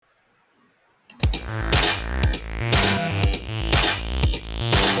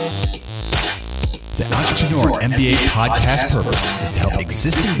Entrepreneur MBA podcast purpose is to help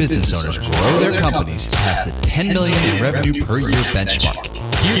existing business owners grow their companies past the $10 million in revenue per year benchmark.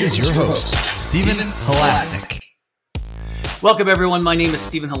 Here is your host, Stephen Halasnik. Welcome, everyone. My name is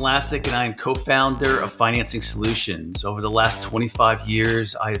Stephen Halasnik, and I am co-founder of Financing Solutions. Over the last 25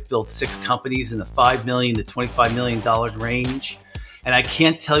 years, I have built 6 companies in the $5 million to $25 million range. And I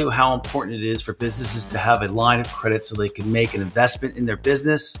can't tell you how important it is for businesses to have a line of credit so they can make an investment in their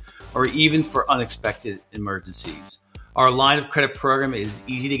business or even for unexpected emergencies. Our line of credit program is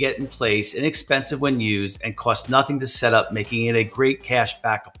easy to get in place, inexpensive when used, and costs nothing to set up, making it a great cash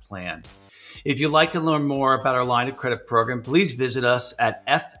backup plan. If you'd like to learn more about our line of credit program, please visit us at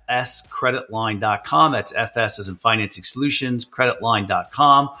fscreditline.com. That's FS as in Financing Solutions,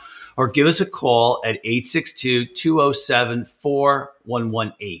 creditline.com, or give us a call at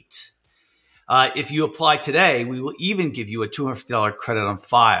 862-207-4118. If you apply today, we will even give you a $250 credit on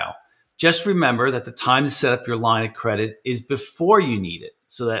file. Just remember that the time to set up your line of credit is before you need it,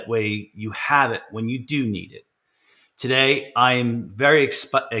 so that way you have it when you do need it. Today, I am very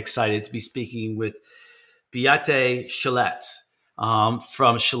excited to be speaking with Beate Chalette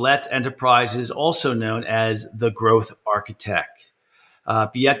from Chalette Enterprises, also known as the Growth Architect.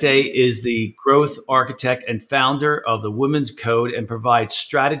 Beate is the growth architect and founder of the Women's Code and provides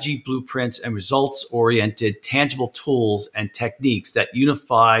strategy, blueprints, and results-oriented tangible tools and techniques that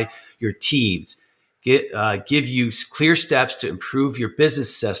unify your teams, give you clear steps to improve your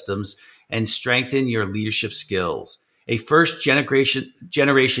business systems, and strengthen your leadership skills. A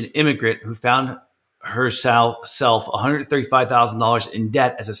first-generation immigrant who found herself $135,000 in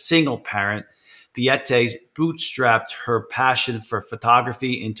debt as a single parent, Beate bootstrapped her passion for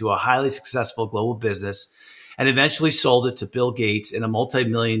photography into a highly successful global business and eventually sold it to Bill Gates in a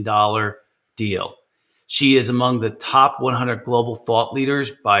multi-million-dollar deal. She is among the top 100 global thought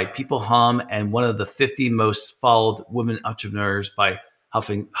leaders by PeopleHum and one of the 50 most followed women entrepreneurs by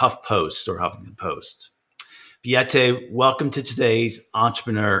Huffington Post. Beate, welcome to today's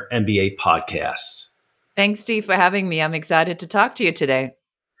Entrepreneur MBA podcast. Thanks, Steve, for having me. I'm excited to talk to you today.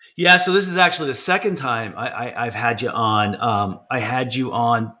 Yeah, so this is actually the second time I've had you on. I had you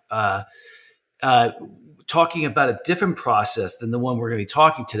on talking about a different process than the one we're going to be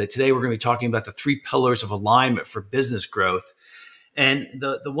talking today. Today, we're going to be talking about the 3 pillars of alignment for business growth. And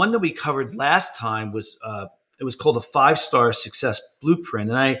the one that we covered last time was it was called the 5-Star Success Blueprint.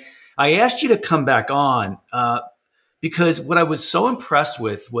 And I asked you to come back on because what I was so impressed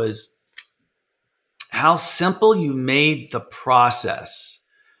with was how simple you made the process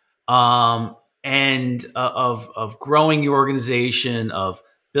and of growing your organization, of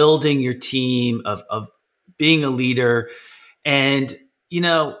building your team, of being a leader. And, you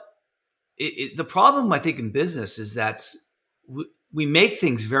know, the problem I think in business is that we make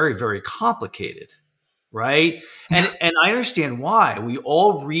things very, very complicated. Right. And I understand why. We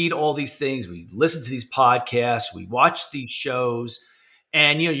all read all these things. We listen to these podcasts. We watch these shows.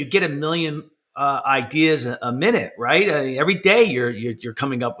 And, you get a million ideas a minute, right? Every day you're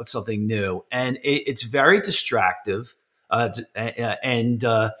coming up with something new. And it's very distractive.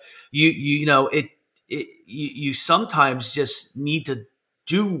 You sometimes just need to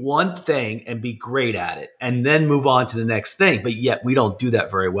do one thing and be great at it and then move on to the next thing. But yet we don't do that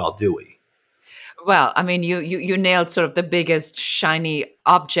very well, do we? Well, I mean, you nailed sort of the biggest shiny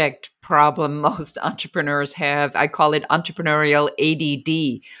object problem most entrepreneurs have. I call it entrepreneurial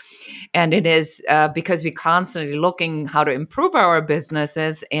ADD. And it is because we're constantly looking how to improve our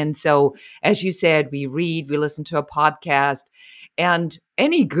businesses. And so, as you said, we read, we listen to a podcast, and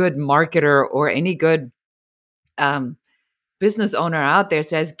any good marketer or any good business owner out there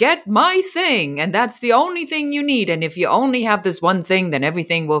says, get my thing. And that's the only thing you need. And if you only have this one thing, then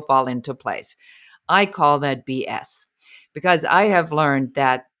everything will fall into place. I call that BS because I have learned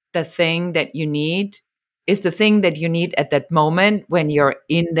that the thing that you need is the thing that you need at that moment when you're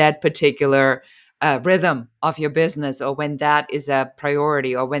in that particular rhythm of your business, or when that is a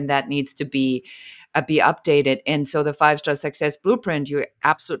priority, or when that needs to be updated. And so the 5-Star Success Blueprint, you're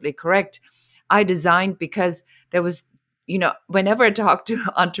absolutely correct. I designed because there was, whenever I talk to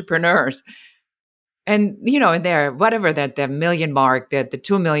entrepreneurs, and, in their, whatever, that the million mark, the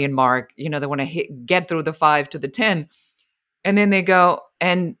 2 million mark, they want to get through the 5 to the 10. And then they go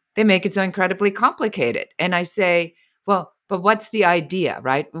and they make it so incredibly complicated. And I say, well, but what's the idea,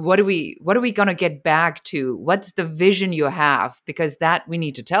 right? What are we going to get back to? What's the vision you have? Because that we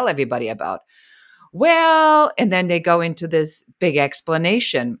need to tell everybody about. Well, and then they go into this big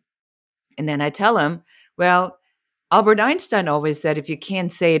explanation. And then I tell them, well, Albert Einstein always said, if you can't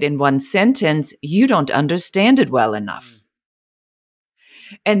say it in one sentence, you don't understand it well enough.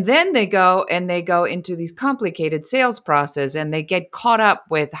 And then they go into these complicated sales process, and they get caught up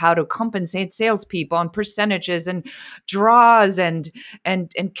with how to compensate salespeople on percentages and draws and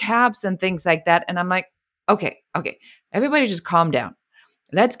caps and things like that. And I'm like, okay, everybody just calm down.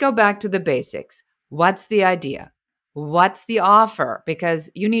 Let's go back to the basics. What's the idea? What's the offer? Because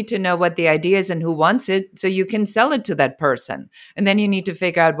you need to know what the idea is and who wants it so you can sell it to that person. And then you need to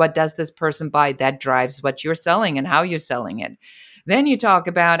figure out, what does this person buy? That drives what you're selling and how you're selling it. Then you talk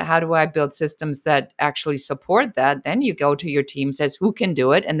about, how do I build systems that actually support that? Then you go to your team, says who can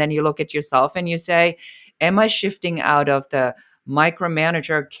do it? And then you look at yourself and you say, am I shifting out of the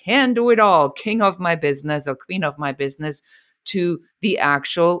micromanager, can do it all, king of my business or queen of my business, to the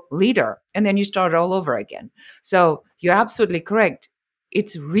actual leader? And then you start all over again. So you're absolutely correct.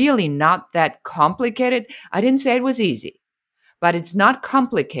 It's really not that complicated. I didn't say it was easy, but it's not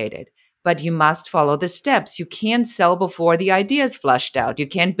complicated. But you must follow the steps. You can't sell before the idea is flushed out. You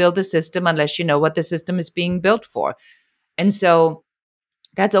can't build a system unless you know what the system is being built for. And so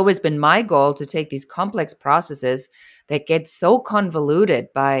that's always been my goal, to take these complex processes that get so convoluted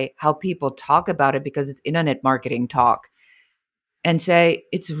by how people talk about it, because it's internet marketing talk, and say,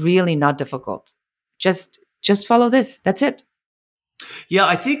 it's really not difficult. Just follow this. That's it. Yeah,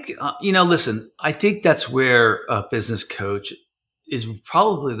 I think, listen, I think that's where a business coach is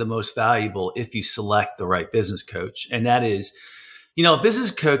probably the most valuable, if you select the right business coach. And that is, a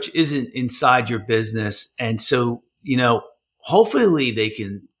business coach isn't inside your business. And so, hopefully they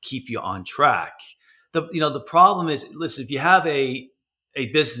can keep you on track. The problem is, listen, if you have a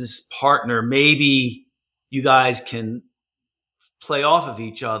business partner, maybe you guys can play off of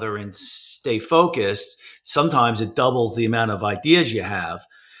each other and stay focused. Sometimes it doubles the amount of ideas you have.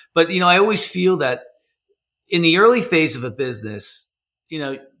 But, I always feel that in the early phase of a business,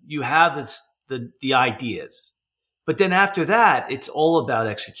 you have the ideas, but then after that, it's all about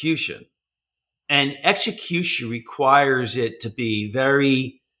execution, and execution requires it to be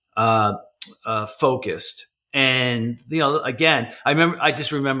very focused. And, again, I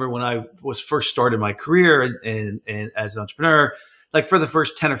just remember when I was first started my career and as an entrepreneur, like for the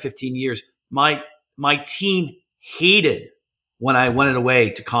first 10 or 15 years, my team hated when I went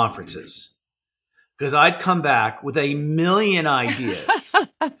away to conferences, because I'd come back with a million ideas,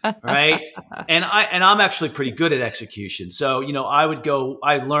 right? And I'm actually pretty good at execution. So,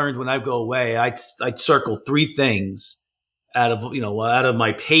 I learned when I go away, I'd circle 3 things out of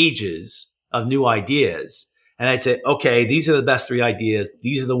my pages of new ideas. And I'd say, okay, these are the best 3 ideas.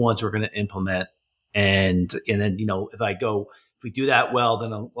 These are the ones we're going to implement. And then, if we do that well,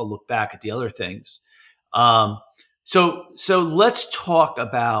 then I'll look back at the other things. So let's talk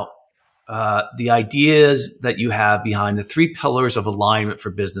about the ideas that you have behind the 3 pillars of alignment for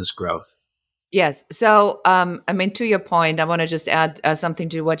business growth. Yes. So, to your point, I want to just add something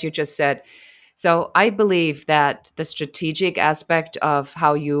to what you just said. So I believe that the strategic aspect of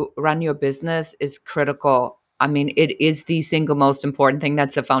how you run your business is critical. It is the single most important thing.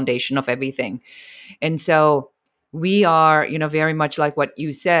 That's the foundation of everything. And so we are, very much like what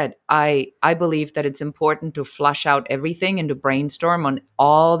you said. I believe that it's important to flush out everything and to brainstorm on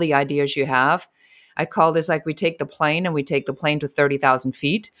all the ideas you have. I call this like we take the plane to 30,000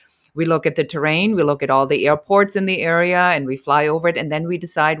 feet. We look at the terrain, we look at all the airports in the area, and we fly over it, and then we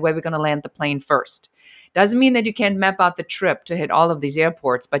decide where we're going to land the plane first. Doesn't mean that you can't map out the trip to hit all of these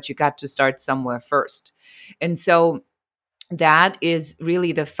airports, but you got to start somewhere first. And so that is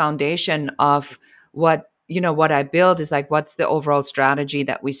really the foundation of what I build, is like, what's the overall strategy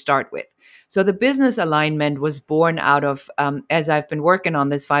that we start with? So the business alignment was born out of, as I've been working on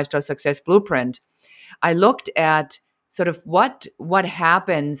this 5-star success blueprint, I looked at sort of what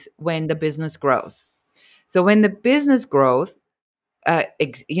happens when the business grows. So when the business growth,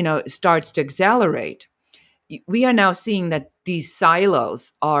 starts to accelerate, we are now seeing that these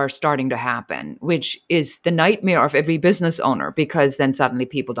silos are starting to happen, which is the nightmare of every business owner, because then suddenly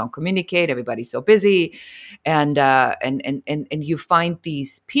people don't communicate. Everybody's so busy, and you find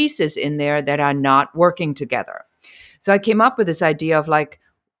these pieces in there that are not working together. So I came up with this idea of like,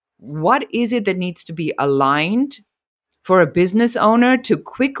 what is it that needs to be aligned for a business owner to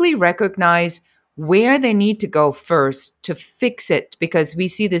quickly recognize where they need to go first to fix it? Because we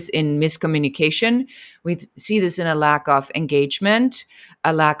see this in miscommunication. We see this in a lack of engagement,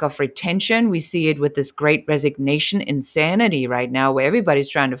 a lack of retention. We see it with this great resignation insanity right now, where everybody's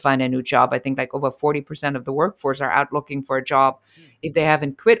trying to find a new job. I think like over 40% of the workforce are out looking for a job if they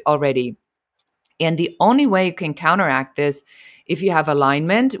haven't quit already. And the only way you can counteract this, if you have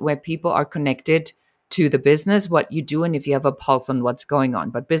alignment where people are connected to the business, what you do, and if you have a pulse on what's going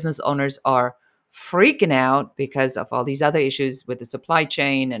on. But business owners are freaking out because of all these other issues with the supply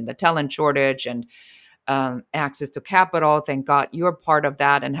chain and the talent shortage and access to capital. Thank God you're part of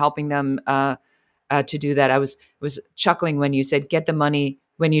that and helping them to do that. I was chuckling when you said get the money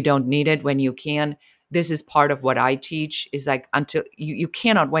when you don't need it, when you can. This is part of what I teach, is like, until you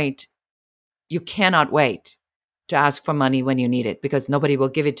cannot wait. You cannot wait to ask for money when you need it, because nobody will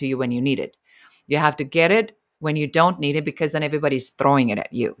give it to you when you need it. You have to get it when you don't need it, because then everybody's throwing it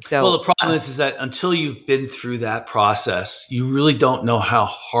at you. So, well, the problem is that until you've been through that process, you really don't know how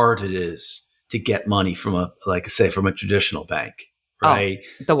hard it is to get money from from a traditional bank, right?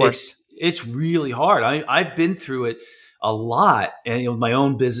 The worst. It's really hard. I've been through it a lot, and my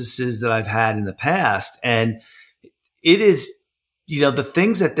own businesses that I've had in the past, and it is, the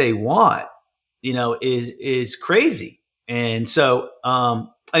things that they want, is crazy. And so,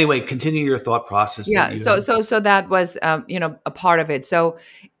 anyway, continue your thought process. Yeah. So that was, a part of it. So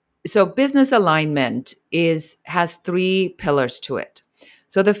business alignment has three pillars to it.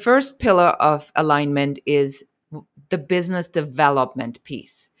 So the first pillar of alignment is the business development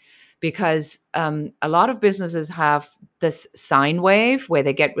piece, because a lot of businesses have this sine wave where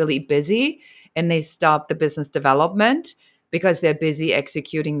they get really busy and they stop the business development because they're busy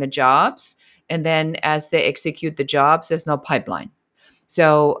executing the jobs. And then as they execute the jobs, there's no pipeline.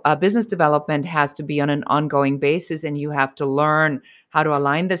 So business development has to be on an ongoing basis, and you have to learn how to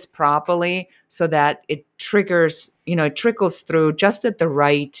align this properly so that it triggers, it trickles through just at the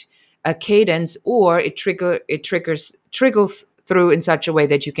right cadence, or it trickles through in such a way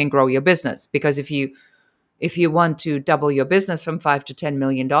that you can grow your business. Because if you want to double your business from $5 to $10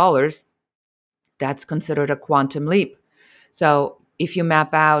 million, that's considered a quantum leap. So if you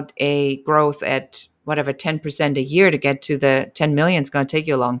map out a growth at whatever 10% a year to get to the 10 million, it's going to take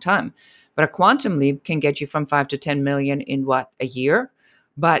you a long time. But a quantum leap can get you from 5 to 10 million in a year?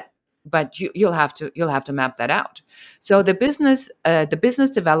 But you'll have to map that out. So the business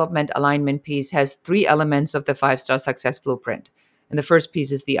development alignment piece has three elements of the 5-star success blueprint. And the first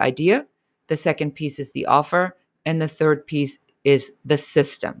piece is the idea, the second piece is the offer, and the third piece is the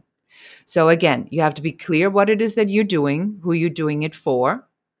system. So again, you have to be clear what it is that you're doing, who you're doing it for.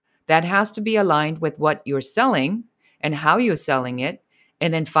 That has to be aligned with what you're selling and how you're selling it.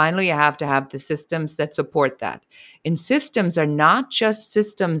 And then finally, you have to have the systems that support that. And systems are not just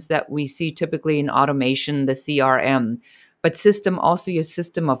systems that we see typically in automation, the CRM, but also your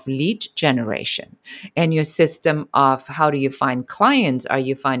system of lead generation and your system of how do you find clients? Are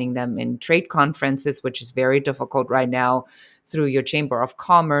you finding them in trade conferences, which is very difficult right now, through your Chamber of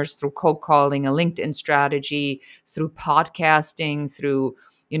Commerce, through cold calling, a LinkedIn strategy, through podcasting, through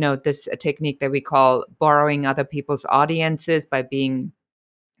this technique that we call borrowing other people's audiences by being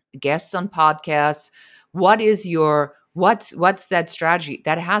guests on podcasts. What's that strategy?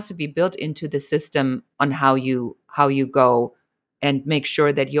 That has to be built into the system on how you go and make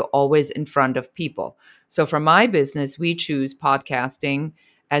sure that you're always in front of people. So for my business, we choose podcasting,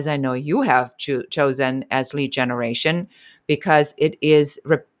 as I know you have chosen, as lead generation, because it is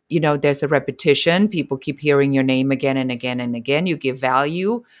there's a repetition. People keep hearing your name again and again and again. You give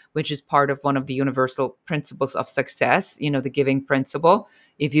value, which is part of one of the universal principles of success, the giving principle.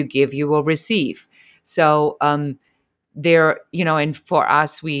 If you give, you will receive. So and for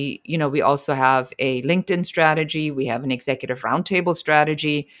us, we also have a LinkedIn strategy. We have an executive roundtable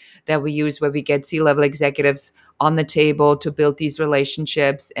strategy that we use where we get C-level executives on the table to build these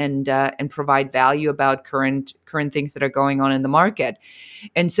relationships and provide value about current things that are going on in the market.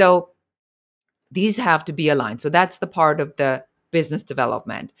 And so these have to be aligned. So that's the part of the business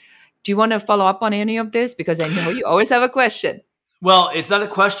development. Do you want to follow up on any of this? Because I know you always have a question. Well, it's not a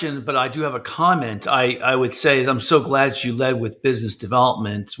question, but I do have a comment. I would say I'm so glad you led with business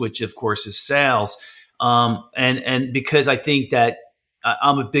development, which of course is sales. And because I think that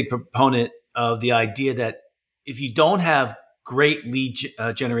I'm a big proponent of the idea that if you don't have great lead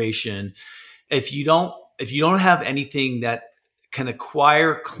generation, if you don't have anything that can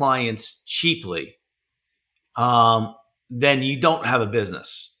acquire clients cheaply, then you don't have a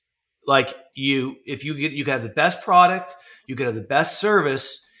business. Like you can have the best product, you can have the best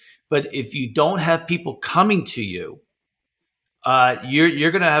service, but if you don't have people coming to you,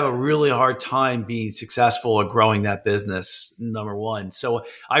 you're going to have a really hard time being successful or growing that business, number one. So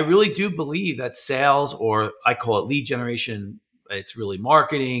I really do believe that sales, or I call it lead generation, it's really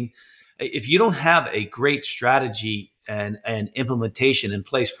marketing. If you don't have a great strategy and implementation in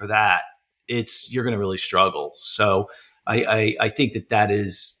place for that, you're going to really struggle. So I think that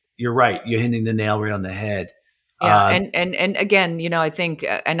is, you're right. You're hitting the nail right on the head. Yeah. And again, I think,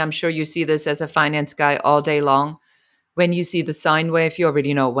 and I'm sure you see this as a finance guy all day long, when you see the sine wave, you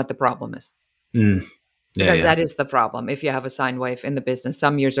already know what the problem is. Mm. Yeah, because yeah. that is the problem. If you have a sine wave in the business,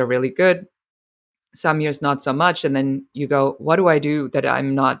 some years are really good, some years not so much. And then you go, what do I do that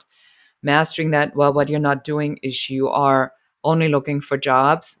I'm not mastering that? Well, what you're not doing is you are only looking for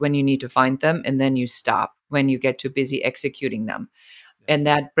jobs when you need to find them, and then you stop when you get too busy executing them. And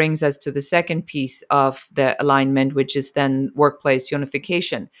that brings us to the second piece of the alignment, which is then workplace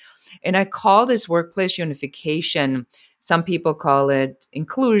unification. And I call this workplace unification, some people call it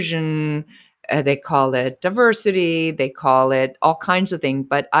inclusion, they call it diversity, they call it all kinds of things.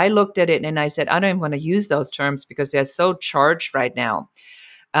 But I looked at it and I said, I don't even want to use those terms because they're so charged right now.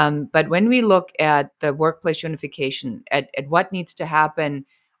 But when we look at the workplace unification, at what needs to happen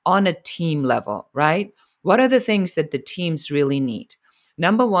on a team level, right? What are the things that the teams really need?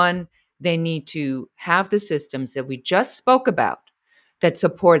 Number one, they need to have the systems that we just spoke about that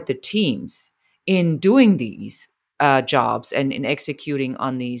support the teams in doing these jobs and in executing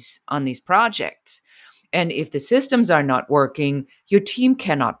on these projects. And if the systems are not working, your team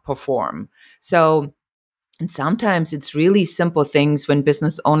cannot perform. So, and sometimes it's really simple things when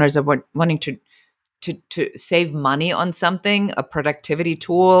business owners are wanting to save money on something, a productivity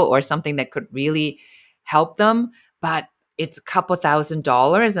tool or something that could really help them, but it's a couple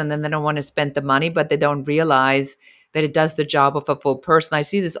 $1,000s and then they don't want to spend the money, but they don't realize that it does the job of a full person. I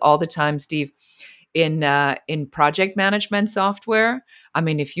see this all the time, Steve, in project management software. I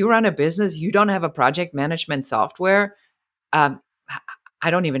mean, if you run a business, you don't have a project management software. Um,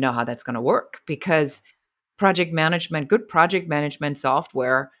 I don't even know how that's going to work because good project management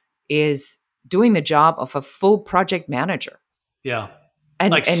software is doing the job of a full project manager. Yeah.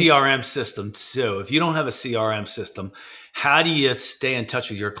 And Like CRM system too. If you don't have a CRM system, how do you stay in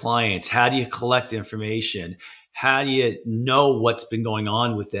touch with your clients? How do you collect information? How do you know what's been going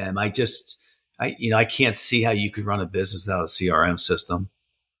on with them? I can't see how you could run a business without a CRM system.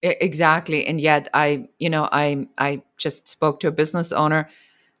 exactly. And yet I just spoke to a business owner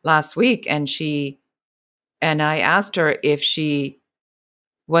last week and I asked her if she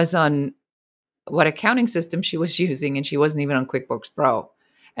was on what accounting system she was using, and she wasn't even on QuickBooks Pro,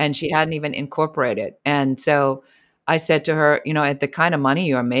 and she hadn't even incorporated. And so I said to her, at the kind of money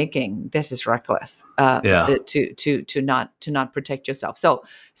you're making, this is reckless Yeah. to not protect yourself. So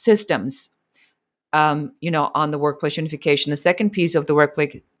systems, on the workplace unification. The second piece of the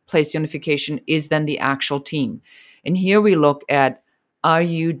workplace unification is then the actual team, and here we look at: are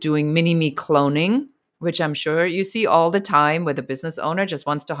you doing mini-me cloning? Which I'm sure you see all the time, where the business owner just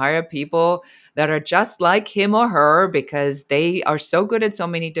wants to hire people that are just like him or her because they are so good at so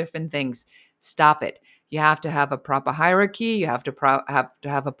many different things. Stop it. You have to have a proper hierarchy. You have to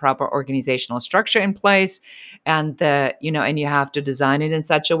have a proper organizational structure in place, and you have to design it in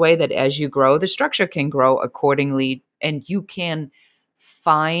such a way that as you grow, the structure can grow accordingly, and you can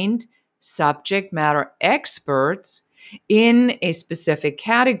find subject matter experts in a specific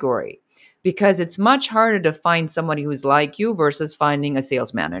category, because it's much harder to find somebody who's like you versus finding a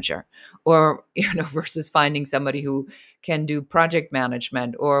sales manager, or versus finding somebody who can do project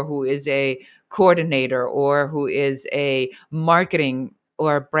management, or who is a coordinator, or who is a marketing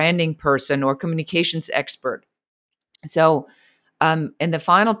or branding person or communications expert. So and the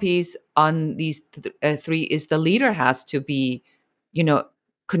final piece on these three is the leader has to be you know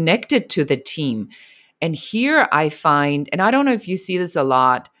connected to the team. And here I find, and I don't know if you see this a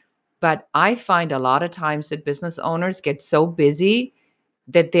lot, but I find a lot of times that business owners get so busy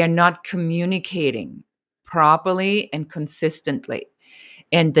that they're not communicating properly and consistently.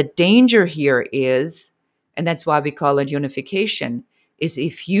 And the danger here is, and that's why we call it unification, is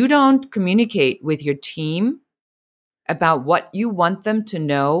if you don't communicate with your team about what you want them to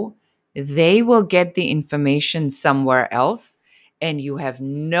know, they will get the information somewhere else, and you have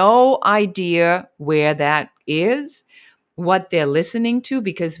no idea where that is, what they're listening to,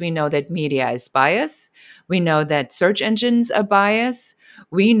 because we know that media is biased. We know that search engines are biased.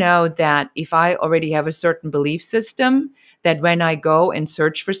 We know that if I already have a certain belief system, that when I go and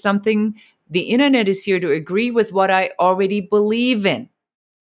search for something, the internet is here to agree with what I already believe in.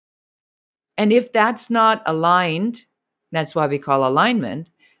 And if that's not aligned, that's why we call alignment,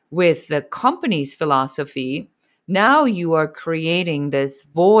 with the company's philosophy, now you are creating this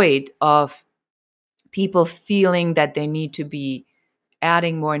void of people feeling that they need to be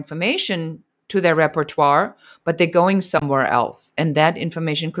adding more information to their repertoire, but they're going somewhere else. And that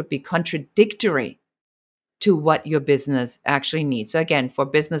information could be contradictory to what your business actually needs. So, again, for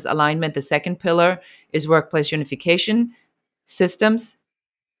business alignment, the second pillar is workplace unification, systems,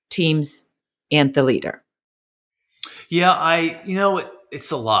 teams, and the leader. Yeah,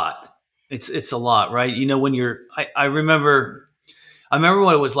 it's a lot. It's a lot, right? When I remember I remember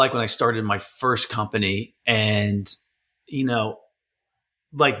what it was like when I started my first company, and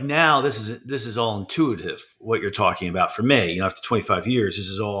like now this is all intuitive. What you're talking about for me, after 25 years, this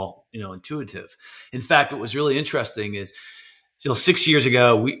is all intuitive. In fact, what was really interesting is, 6 years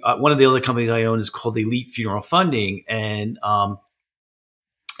ago, one of the other companies I own is called Elite Funeral Funding, and my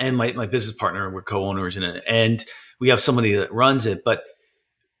business partner, we're co-owners in it, and we have somebody that runs it. But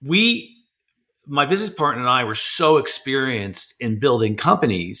my business partner and I were so experienced in building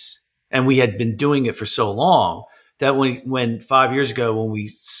companies, and we had been doing it for so long that when 5 years ago,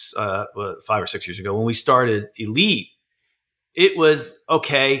 5 or 6 years ago, when we started Elite, it was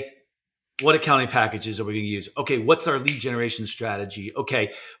okay. What accounting packages are we going to use? Okay, what's our lead generation strategy?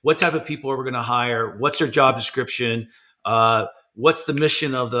 Okay, what type of people are we going to hire? What's their job description? What's the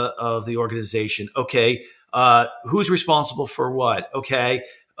mission of the organization? Okay, who's responsible for what? Okay,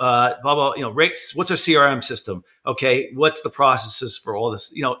 blah blah. Rates. What's our CRM system? Okay, what's the processes for all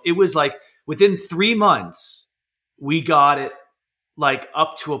this? It was like within 3 months, we got it like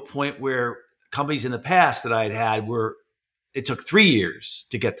up to a point where companies in the past that I had it took 3 years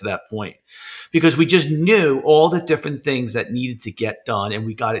to get to that point, because we just knew all the different things that needed to get done, and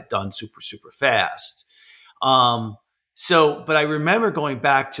we got it done super, super fast. But I remember going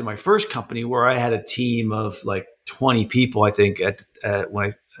back to my first company where I had a team of like 20 people, I think,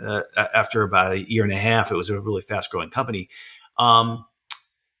 after about a year and a half. It was a really fast growing company. I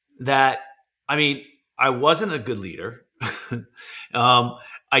wasn't a good leader.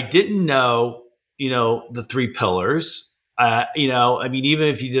 I didn't know, the 3 pillars. Even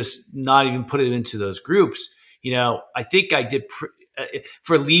if you just not even put it into those groups, I think I did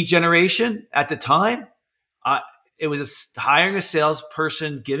for lead generation at the time. It was hiring a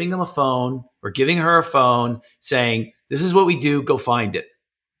salesperson, giving them a phone or giving her a phone saying, this is what we do, go find it,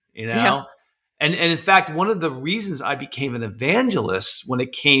 Yeah. And in fact, one of the reasons I became an evangelist when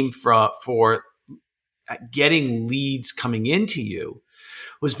it came for getting leads coming into you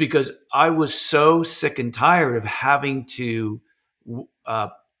was because I was so sick and tired of having to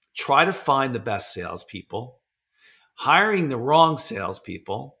try to find the best salespeople, hiring the wrong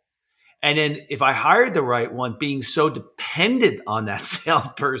salespeople, and then if I hired the right one, being so dependent on that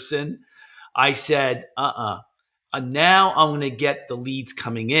salesperson, I said, now I'm going to get the leads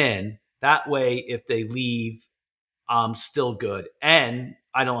coming in. That way, if they leave, I'm still good, and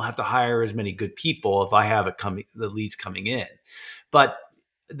I don't have to hire as many good people if I have the leads coming in. But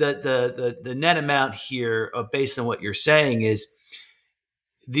the net amount here, based on what you're saying, is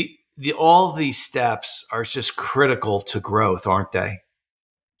all these steps are just critical to growth, aren't they?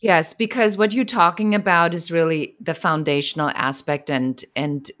 Yes, because what you're talking about is really the foundational aspect, and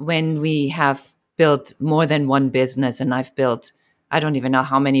when we have built more than one business, and I've built, I don't even know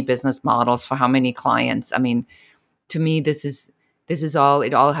how many business models for how many clients. I mean, to me, this is all.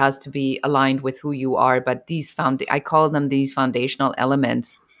 It all has to be aligned with who you are. But I call them these foundational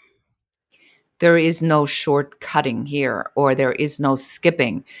elements. There is no shortcutting here, or there is no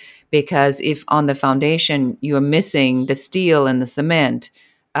skipping, because if on the foundation you are missing the steel and the cement,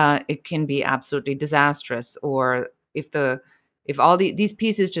 it can be absolutely disastrous. Or if all these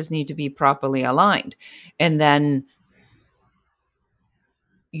pieces just need to be properly aligned, and then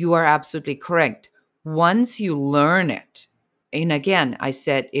you are absolutely correct. Once you learn it, and again, I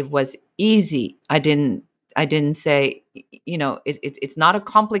said it was easy. I didn't say, it's not a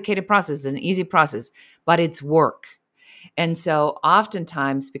complicated process. It's an easy process, but it's work. And so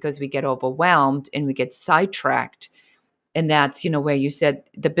oftentimes, because we get overwhelmed and we get sidetracked, and that's, where you said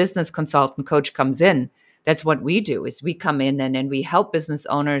the business consultant coach comes in. That's what we do, is we come in and we help business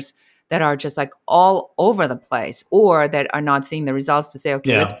owners that are just like all over the place, or that are not seeing the results, to say,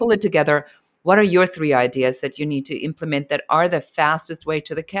 okay, let's pull it together. What are your 3 ideas that you need to implement that are the fastest way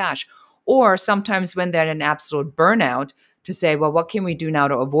to the cash? Or sometimes when they're in absolute burnout, to say, well, what can we do now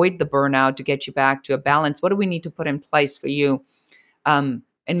to avoid the burnout, to get you back to a balance? What do we need to put in place for you? And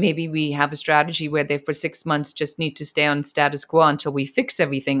maybe we have a strategy where they, for 6 months, just need to stay on status quo until we fix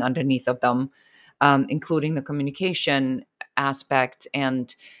everything underneath of them, including the communication aspect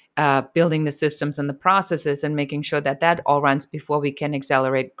and building the systems and the processes and making sure that all runs before we can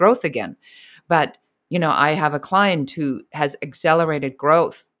accelerate growth again. But, I have a client who has accelerated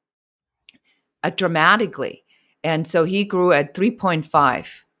growth dramatically. And so he grew at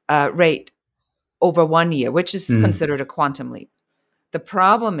 3.5 rate over 1 year, which is considered a quantum leap. The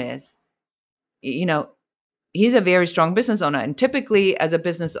problem is, he's a very strong business owner. And typically, as a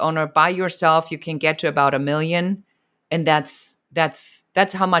business owner by yourself, you can get to about $1 million. And that's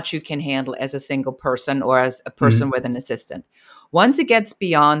how much you can handle as a single person or as a person with an assistant. Once it gets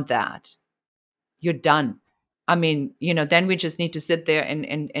beyond that, you're done. I mean, then we just need to sit there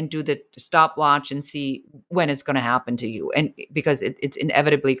and do the stopwatch and see when it's going to happen to you. And because it's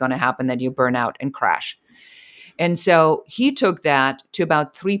inevitably going to happen that you burn out and crash. And so he took that to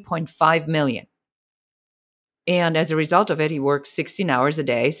about 3.5 million. And as a result of it, he works 16 hours a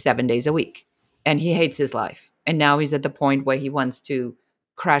day, 7 days a week. And he hates his life. And now he's at the point where he wants to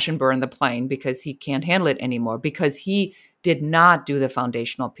crash and burn the plane because he can't handle it anymore, because he did not do the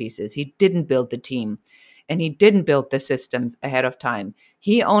foundational pieces. He didn't build the team, and he didn't build the systems ahead of time.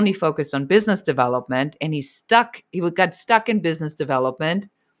 He only focused on business development, and he got stuck in business development,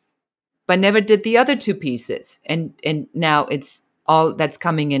 but never did the other two pieces. And now it's all that's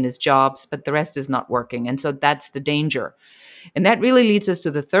coming in as jobs, but the rest is not working. And so that's the danger. And that really leads us to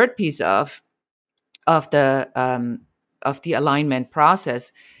the third piece of the alignment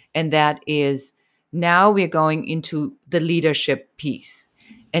process, and that is now we're going into the leadership piece.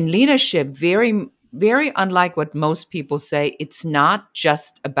 And leadership, very, very unlike what most people say, it's not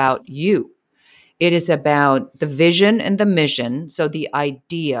just about you. It is about the vision and the mission. So the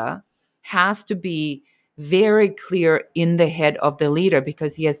idea has to be very clear in the head of the leader,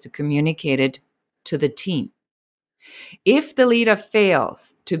 because he has to communicate it to the team. If the leader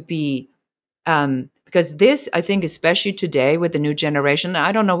fails to be, because this, I think, especially today with the new generation,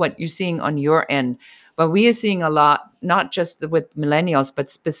 I don't know what you're seeing on your end, but we are seeing a lot, not just with millennials, but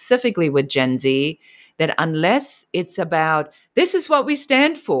specifically with Gen Z, that unless it's about, this is what we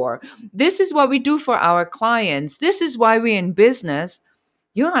stand for, this is what we do for our clients, this is why we're in business,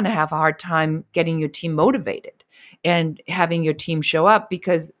 you're going to have a hard time getting your team motivated and having your team show up,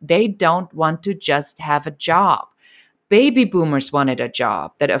 because they don't want to just have a job. Baby boomers wanted a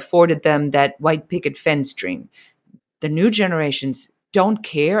job that afforded them that white picket fence dream. The new generations don't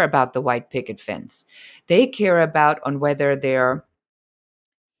care about the white picket fence. They care about on whether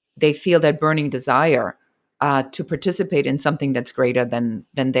they feel that burning desire to participate in something that's greater than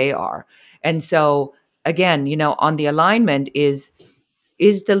they are. And so again, on the alignment is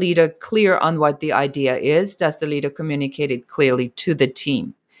the leader clear on what the idea is? Does the leader communicate it clearly to the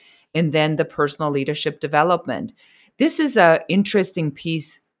team? And then the personal leadership development. This is an interesting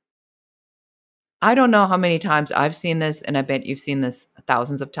piece. I don't know how many times I've seen this, and I bet you've seen this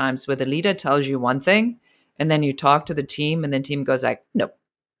thousands of times, where the leader tells you one thing, and then you talk to the team, and the team goes like, no,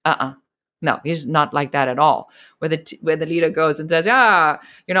 no, he's not like that at all. Where the leader goes and says, I'm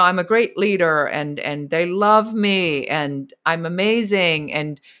a great leader, and they love me, and I'm amazing,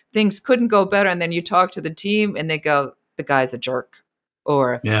 and things couldn't go better. And then you talk to the team, and they go, the guy's a jerk,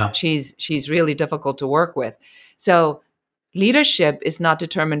 or she's really difficult to work with. So leadership is not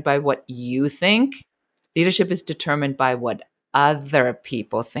determined by what you think. Leadership is determined by what other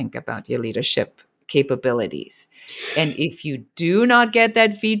people think about your leadership capabilities. And if you do not get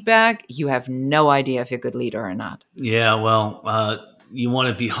that feedback, you have no idea if you're a good leader or not. Yeah, well, you want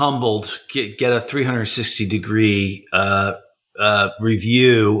to be humbled, get a 360-degree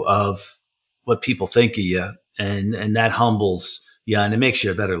review of what people think of you, and that humbles you, and it makes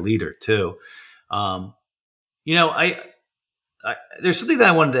you a better leader too. There's something that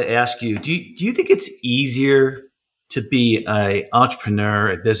I wanted to ask you. Do you think it's easier to be an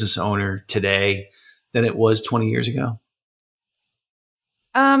entrepreneur, a business owner today than it was 20 years ago?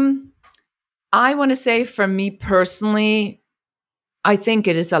 I want to say, for me personally, I think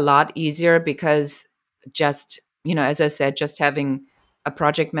it is a lot easier, because just, as I said, just having a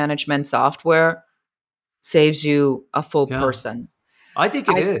project management software saves you a full person. I think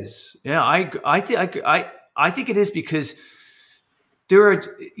it is. Yeah, I think it is, because there are,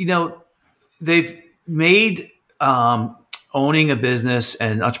 they've made owning a business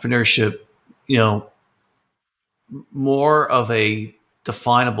and entrepreneurship, more of a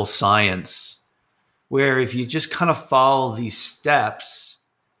definable science, where if you just kind of follow these steps,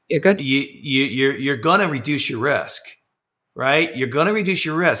 you're good. You're going to reduce your risk, right? You're going to reduce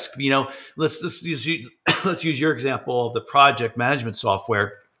your risk. Let's use your example of the project management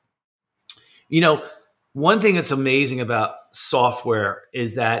software. One thing that's amazing about software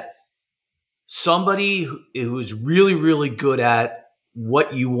is that somebody who is really, really good at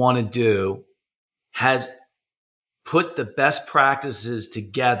what you want to do has put the best practices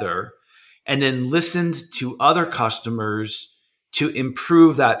together and then listened to other customers to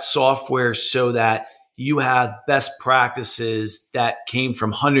improve that software, so that you have best practices that came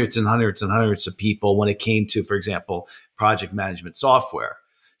from hundreds and hundreds and hundreds of people when it came to, for example, project management software.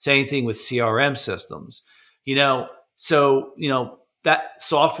 Same thing with CRM systems, so, that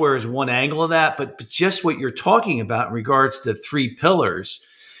software is one angle of that, but just what you're talking about in regards to 3 pillars,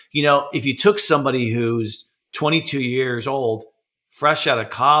 if you took somebody who's 22 years old, fresh out of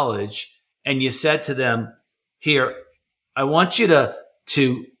college, and you said to them, here, I want you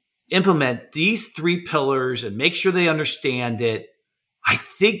to implement these 3 pillars and make sure they understand it. I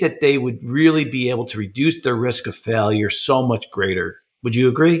think that they would really be able to reduce their risk of failure so much greater. Would you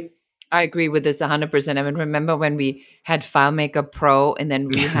agree? I agree with this 100%. I mean, remember when we had FileMaker Pro and then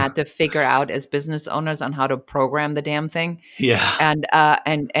we had to figure out as business owners on how to program the damn thing? Yeah.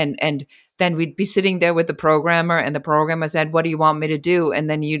 And then we'd be sitting there with the programmer and the programmer said, "What do you want me to do?" And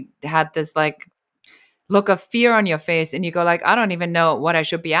then you had this like look of fear on your face and you go like, "I don't even know what I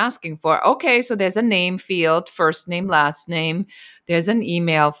should be asking for." Okay, so there's a name field, first name, last name. There's an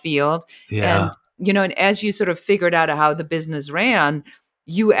email field. Yeah. And as you sort of figured out how the business ran,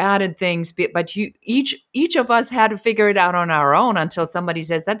 you added things, but you each of us had to figure it out on our own until somebody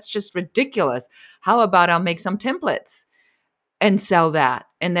says, "That's just ridiculous. How about I'll make some templates and sell that?"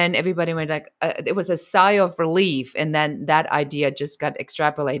 And then everybody went like, it was a sigh of relief. And then that idea just got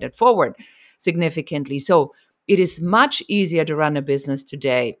extrapolated forward significantly. So it is much easier to run a business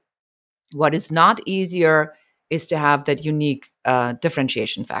today. What is not easier is to have that unique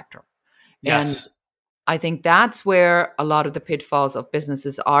differentiation factor. And Yes. I think that's where a lot of the pitfalls of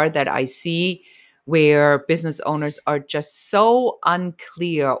businesses are that I see, where business owners are just so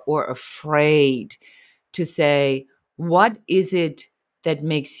unclear or afraid to say, what is it that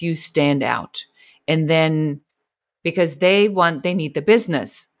makes you stand out? And then because they need the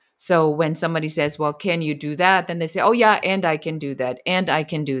business. So when somebody says, "Well, can you do that?" Then they say, "Oh yeah, and I can do that, and I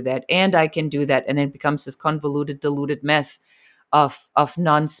can do that, and I can do that." And then it becomes this convoluted, diluted mess of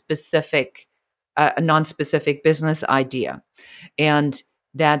non-specific a non-specific business idea. And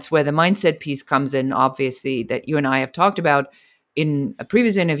that's where the mindset piece comes in, obviously, that you and I have talked about in a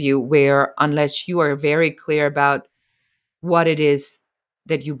previous interview, where unless you are very clear about what it is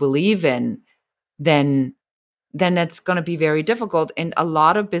that you believe in, then that's going to be very difficult. And a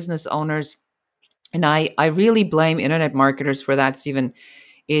lot of business owners, and I really blame internet marketers for that, Stephen,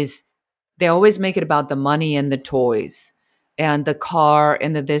 is they always make it about the money and the toys and the car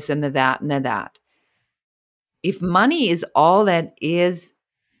and the this and the that and the that. If money is all that is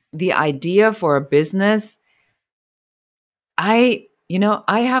the idea for a business, I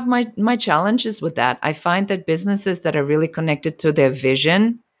have my challenges with that. I find that businesses that are really connected to their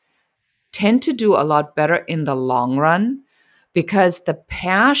vision tend to do a lot better in the long run, because the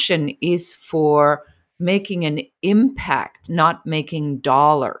passion is for making an impact, not making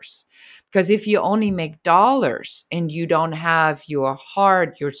dollars. Because if you only make dollars and you don't have your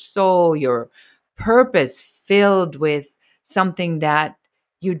heart, your soul, your purpose filled with something that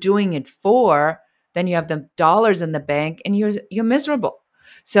you're doing it for, then you have the dollars in the bank and you're miserable.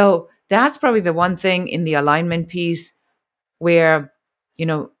 So that's probably the one thing in the alignment piece where,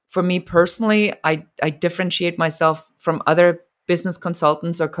 for me personally, I differentiate myself from other business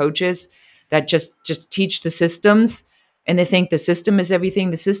consultants or coaches that just teach the systems, and they think the system is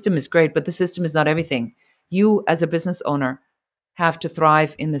everything. The system is great, but the system is not everything. You as a business owner have to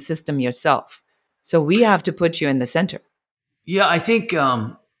thrive in the system yourself. So we have to put you in the center. Yeah, I think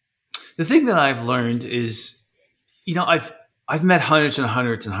the thing that I've learned is, I've met hundreds and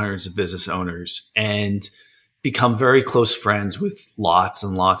hundreds and hundreds of business owners and become very close friends with lots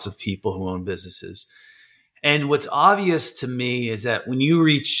and lots of people who own businesses. And what's obvious to me is that when you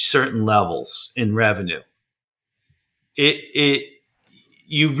reach certain levels in revenue,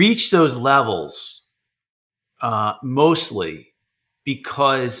 you reach those levels mostly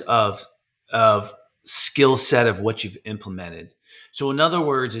because of skill set of what you've implemented. So in other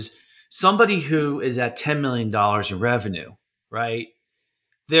words, is somebody who is at $10 million in revenue, right?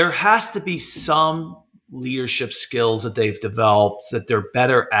 There has to be some leadership skills that they've developed that they're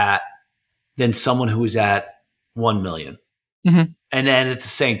better at than someone who is at 1 million. Mm-hmm. And then at the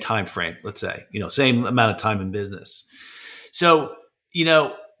same time frame, let's say, same amount of time in business. So,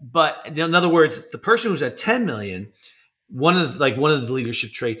 but in other words, the person who's at 10 million, one of the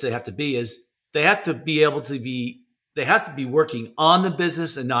leadership traits they have to be is they have to be working on the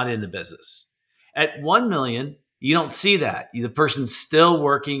business and not in the business. At 1 million, you don't see that. The person's still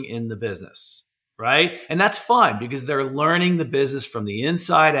working in the business, right? And that's fine because they're learning the business from the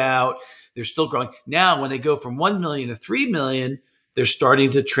inside out. They're still growing. Now, when they go from 1 million to 3 million, they're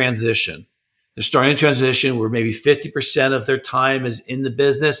starting to transition. They're starting to transition where maybe 50% of their time is in the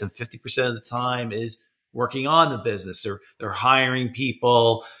business and 50% of the time is working on the business. They're hiring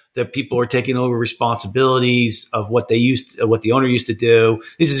people. The people are taking over responsibilities of what the owner used to do.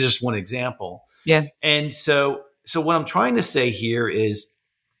 This is just one example. Yeah. And so what I'm trying to say here is,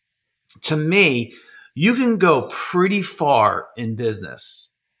 to me, you can go pretty far in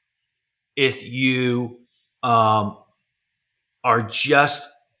business if you are just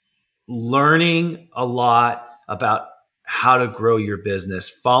learning a lot about how to grow your business,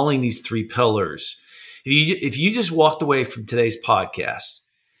 following these 3 pillars. If you just walked away from today's podcast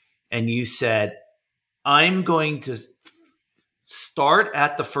and you said, I'm going to start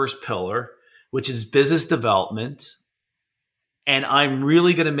at the first pillar, which is business development, and I'm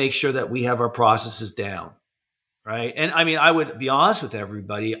really going to make sure that we have our processes down, right? And I mean, I would be honest with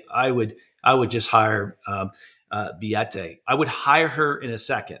everybody. I would just hire Biete. I would hire her in a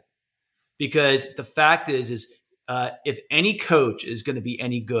second, because the fact is if any coach is going to be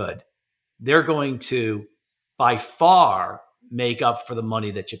any good, they're going to by far make up for the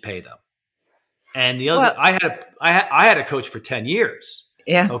money that you pay them. And the other, I had a coach for 10 years.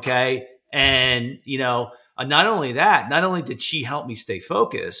 Yeah. Okay. And, not only that, not only did she help me stay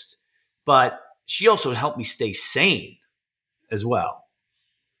focused, but she also helped me stay sane as well.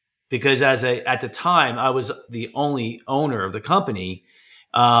 Because at the time, I was the only owner of the company,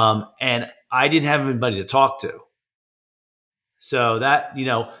 and I didn't have anybody to talk to. So that,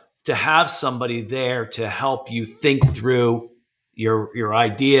 to have somebody there to help you think through your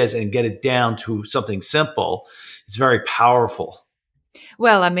ideas and get it down to something simple, it's very powerful.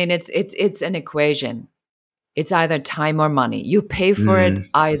 Well, I mean, it's an equation. It's either time or money. You pay for it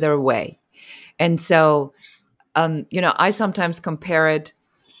either way. And so, I sometimes compare it.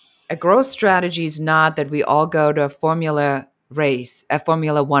 A growth strategy is not that we all go to a Formula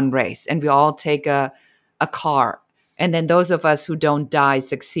One race, and we all take a car. And then those of us who don't die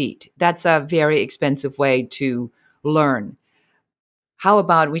succeed. That's a very expensive way to learn. How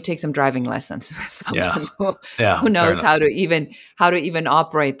about we take some driving lessons with someone who knows how to even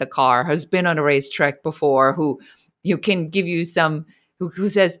operate the car, has been on a racetrack before, who you can give you some, who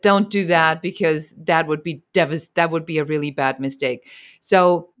says, don't do that because that would be a really bad mistake.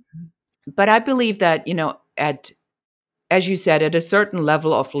 So, but I believe that, as you said, at a certain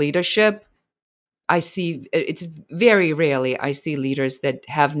level of leadership, it's very rarely I see leaders that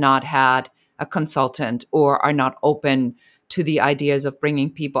have not had a consultant or are not open to the ideas of bringing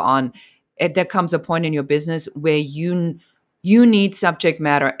people on. There comes a point in your business where you need subject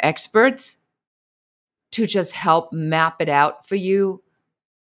matter experts to just help map it out for you.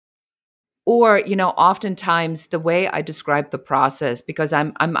 Or, oftentimes the way I describe the process, because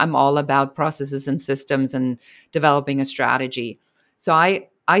I'm all about processes and systems and developing a strategy. So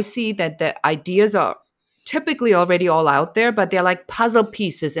I see that the ideas are typically already all out there, but they're like puzzle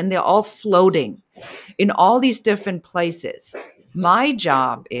pieces and they're all floating in all these different places. My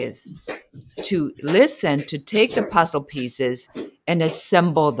job is to listen, to take the puzzle pieces and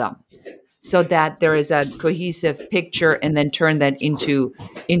assemble them so that there is a cohesive picture, and then turn that into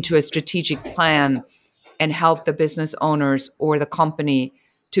a strategic plan and help the business owners or the company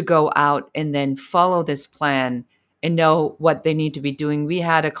to go out and then follow this plan and know what they need to be doing. We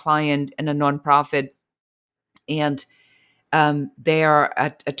had a client in a nonprofit, and they are a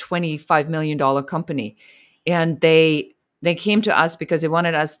 $25 million company. And they came to us because they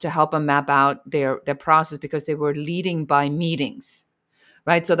wanted us to help them map out their process, because they were leading by meetings,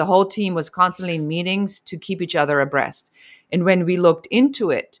 right? So the whole team was constantly in meetings to keep each other abreast. And when we looked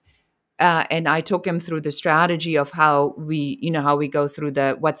into it, and I took them through the strategy of how we go through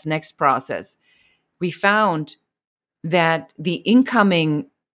the what's next process, we found that the incoming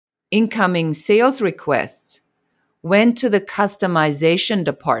sales requests went to the customization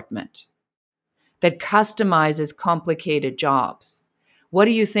department that customizes complicated jobs. What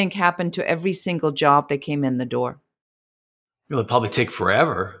do you think happened to every single job that came in the door? It would probably take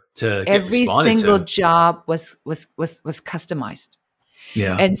forever to get every responded single to. job was customized.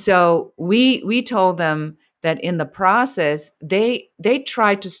 Yeah. And so we told them that in the process, they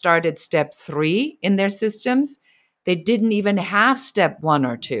tried to start at step 3 in their systems. They didn't even have step 1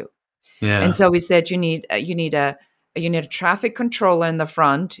 or 2. Yeah. And so we said, you need a traffic controller in the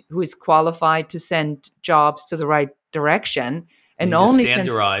front who is qualified to send jobs to the right direction, and only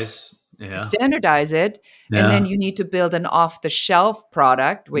standardize it. Yeah. And then you need to build an off-the-shelf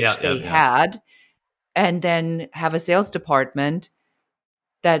product, which they had, and then have a sales department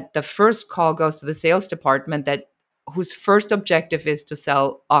that the first call goes to the sales department whose first objective is to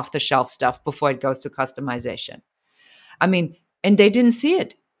sell off-the-shelf stuff before it goes to customization. I mean, and they didn't see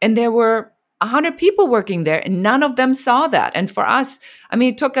it. And there were 100 people working there, and none of them saw that. And for us, I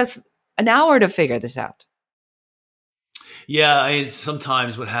mean, it took us an hour to figure this out. Yeah, I mean,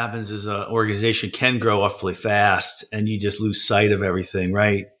 sometimes what happens is an organization can grow awfully fast, and you just lose sight of everything,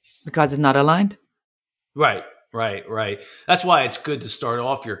 right? Because it's not aligned. Right. That's why it's good to start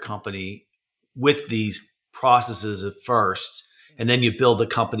off your company with these processes at first, and then you build the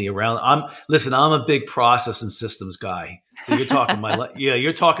company around. I'm a big process and systems guy. So you're talking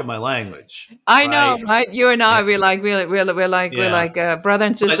you're talking my language, I know, right? right? You and I, Yeah, we're like yeah. brother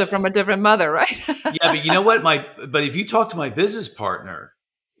and sister But from a different mother, right? yeah, but you know what? But if you talk to my business partner,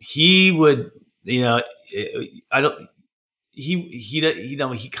 he would, you know, I don't.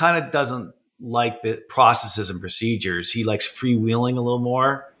 He kind of doesn't like the processes and procedures. He likes freewheeling a little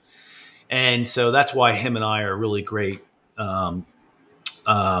more, and so that's why him and I are really great um,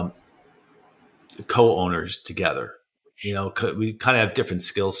 um, co-owners together. We kind of have different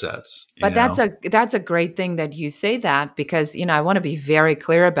skill sets. But that's a great thing that you say that, because I want to be very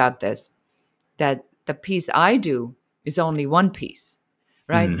clear about this, that the piece I do is only one piece,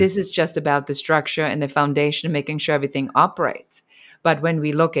 right? Mm, This is just about the structure and the foundation, making sure everything operates. But when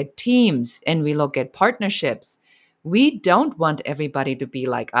we look at teams and we look at partnerships, we don't want everybody to be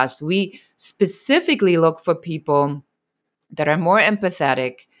like us. We specifically look for people that are more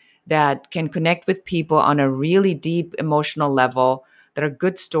empathetic, that can connect with people on a really deep emotional level, that are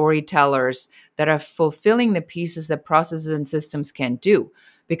good storytellers, that are fulfilling the pieces that processes and systems can do.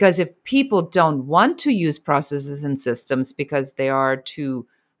 Because if people don't want to use processes and systems because they are too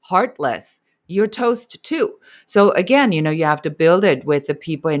heartless, you're toast too. So again, you have to build it with the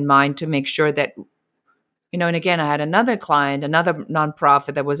people in mind to make sure that, and again, I had another client, another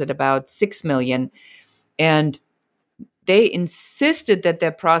nonprofit that was at about 6 million, and they insisted that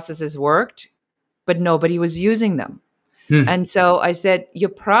their processes worked, but nobody was using them. mm. And so I said, your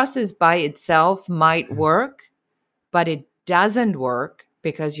process by itself might work, but it doesn't work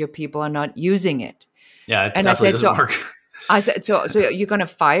because your people are not using it. Yeah, it And I definitely said, doesn't so work. so you're going to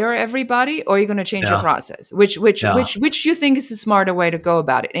fire everybody, or you're going to change your Yeah, process? Which yeah. you think is a smarter way to go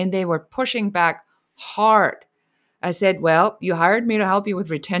about it? And they were pushing back hard. I said, well, you hired me to help you with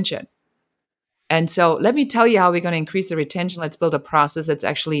retention. And so let me tell you how we're going to increase the retention. Let's build a process that's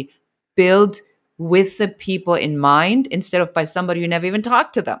actually built with the people in mind, instead of by somebody who never even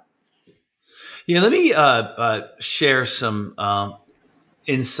talked to them. Yeah, let me share some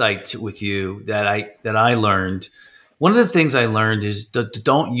insight with you that I learned. One of the things I learned is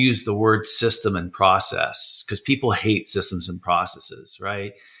don't use the word system and process, because people hate systems and processes,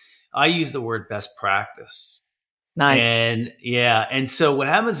 right? I use the word best practice. Nice. And yeah, and so what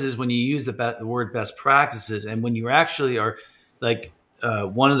happens is when you use the word best practices, and when you actually are like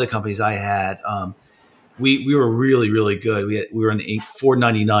one of the companies I had, we were really really good. We were in the Inc.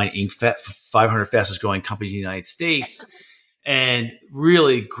 499 Inc. 500 fastest growing companies in the United States, and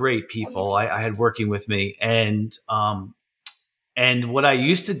really great people I had working with me, and what I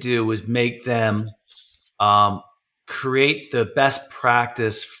used to do was make them um, create the best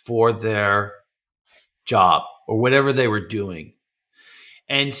practice for their job or whatever they were doing.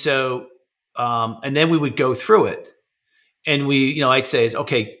 And so, and then we would go through it. And I'd say,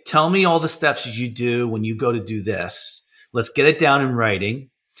 okay, tell me all the steps you do when you go to do this. Let's get it down in writing.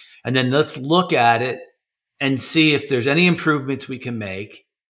 And then let's look at it and see if there's any improvements we can make.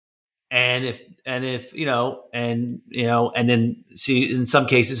 And if, and then see, in some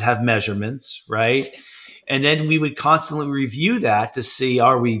cases have measurements, right? And then we would constantly review that to see,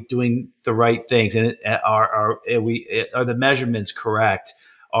 are we doing the right things? And are the measurements correct?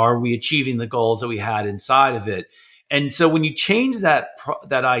 Are we achieving the goals that we had inside of it? And so when you change that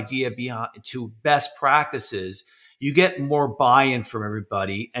idea to best practices, you get more buy-in from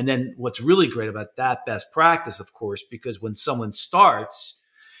everybody. And then what's really great about that best practice, of course, because when someone starts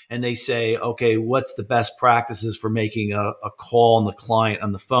and they say, okay, what's the best practices for making a call on the client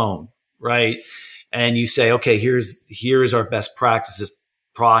on the phone, right? And you say, okay, here's our best practices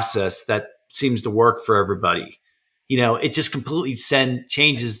process that seems to work for everybody. It just completely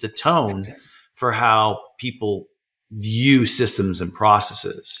changes the tone for how people view systems and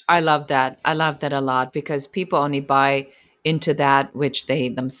processes. I love that. I love that a lot, because people only buy into that which they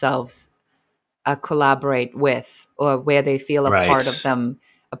themselves collaborate with, or where they feel a part of Right. them.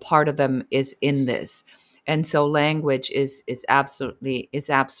 A part of them is in this, and so language is absolutely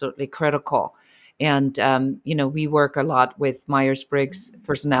critical. And we work a lot with Myers-Briggs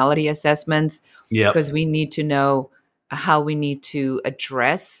personality assessments, Yep. because we need to know how we need to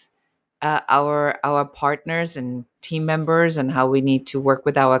address our partners and team members, and how we need to work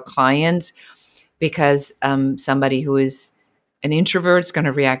with our clients, because somebody who is an introvert is going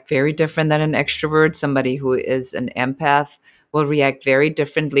to react very different than an extrovert. Somebody who is an empath will react very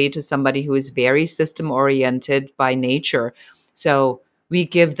differently to somebody who is very system oriented by nature. So we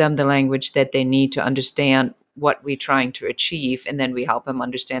give them the language that they need to understand what we're trying to achieve, and then we help them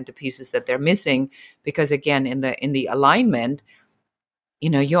understand the pieces that they're missing. Because again, in the alignment,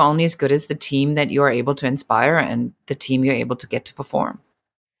 you're only as good as the team that you're able to inspire, and the team you're able to get to perform.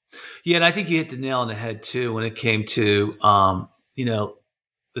 Yeah, and I think you hit the nail on the head too when it came to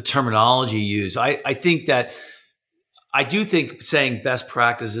the terminology used. I think that I do think saying best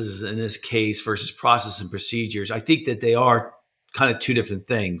practices in this case versus process and procedures, I think that they are kind of two different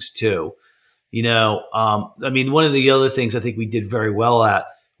things too. I mean, one of the other things I think we did very well at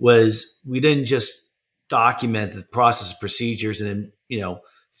was we didn't just document the process and procedures and then,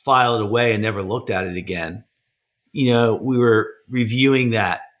 file it away and never looked at it again. We were reviewing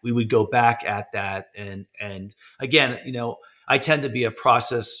that. We would go back at that. And again, I tend to be a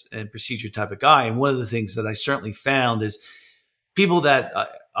process and procedure type of guy. And one of the things that I certainly found is people that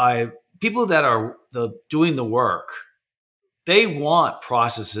people that are doing the work, they want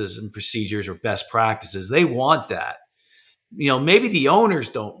processes and procedures or best practices. They want that. Maybe the owners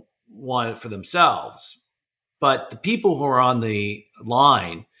don't want it for themselves, but the people who are on the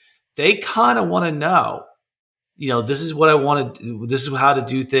line, they kind of want to know, this is what I want to do. This is how to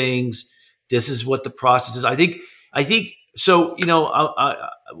do things. This is what the process is. I think so.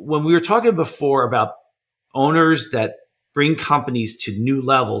 When we were talking before about owners that bring companies to new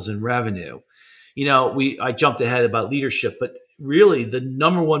levels in revenue, I jumped ahead about leadership, but really the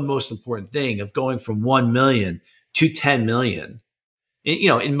number one most important thing of going from 1 million to 10 million,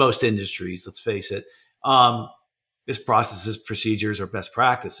 in most industries, let's face it, is processes, procedures, or best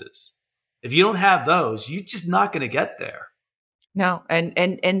practices. If you don't have those, you're just not going to get there. No,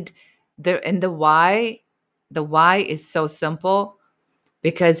 and the why is so simple,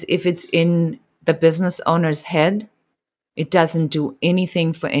 because if it's in the business owner's head, it doesn't do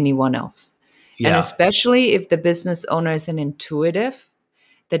anything for anyone else. Yeah. And especially if the business owner is an intuitive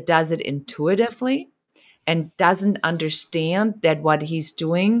that does it intuitively and doesn't understand that what he's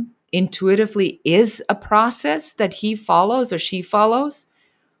doing intuitively is a process that he follows or she follows,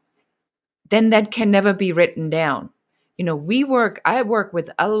 then that can never be written down. I work with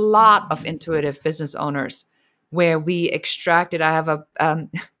a lot of intuitive business owners where we extracted. I have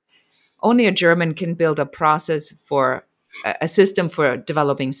only a German can build a process for a system for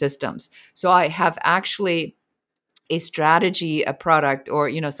developing systems. So I have actually a strategy, a product,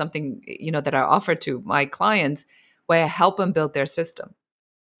 or something that I offer to my clients where I help them build their system.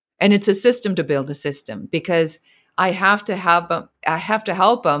 And it's a system to build a system, because I have to help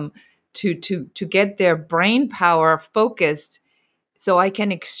them to get their brain power focused so I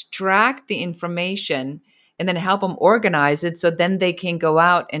can extract the information and then help them organize it, so then they can go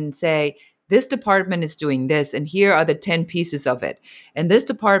out and say, this department is doing this, and here are the 10 pieces of it. And this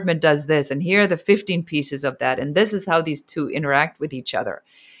department does this, and here are the 15 pieces of that. And this is how these two interact with each other.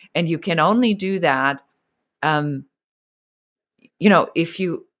 And you can only do that, if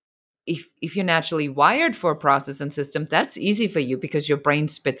you're naturally wired for a process and systems, that's easy for you because your brain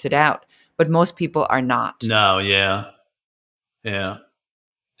spits it out. But most people are not. No, yeah.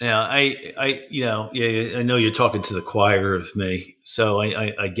 I know you're talking to the choir of me, so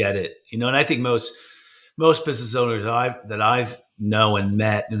I get it. And I think most business owners that I've known and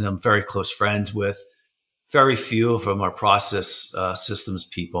met, and I'm very close friends with, very few of them are process systems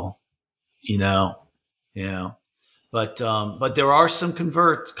people. But there are some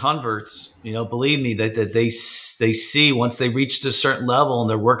converts. Believe me, that they see once they reach a certain level and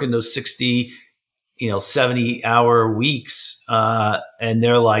they're working those 60. 70-hour weeks, and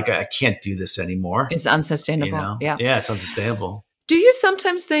they're like, I can't do this anymore. It's unsustainable. Yeah, it's unsustainable. Do you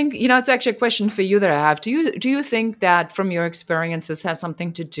sometimes think, it's actually a question for you that I have. Do you think that from your experiences has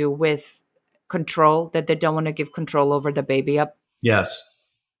something to do with control, that they don't want to give control over the baby up? Yes.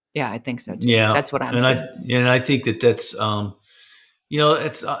 Yeah, I think so too. Yeah, that's what I'm saying. I think that's,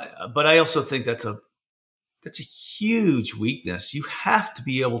 it's. But I also think that's a huge weakness. You have to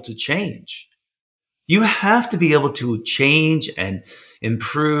be able to change. You have to be able to change and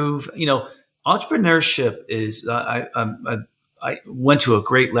improve. Entrepreneurship is. I went to a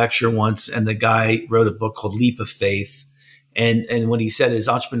great lecture once, and the guy wrote a book called Leap of Faith. And what he said is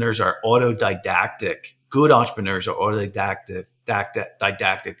entrepreneurs are autodidactic. Good entrepreneurs are autodidactic,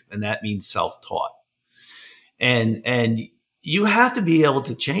 and that means self-taught. And you have to be able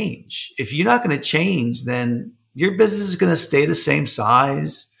to change. If you're not going to change, then your business is going to stay the same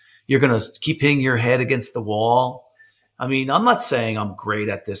size. You're going to keep hitting your head against the wall. I mean, I'm not saying I'm great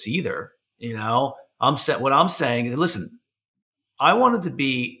at this either. What I'm saying is, listen, I wanted to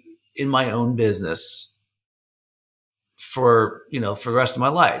be in my own business for the rest of my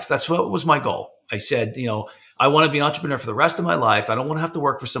life. That's what was my goal. I said, I want to be an entrepreneur for the rest of my life. I don't want to have to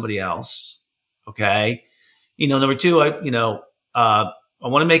work for somebody else. Okay. Number two, I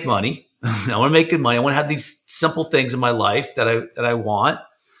want to make money. I want to make good money. I want to have these simple things in my life that I want.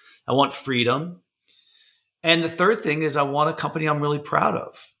 I want freedom. And the third thing is I want a company I'm really proud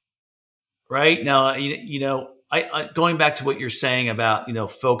of. right? Now, I going back to what you're saying about,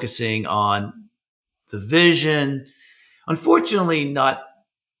 focusing on the vision. Unfortunately,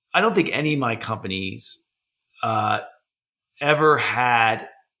 I don't think any of my companies uh, ever had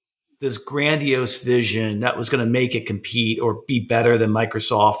this grandiose vision that was going to make it compete or be better than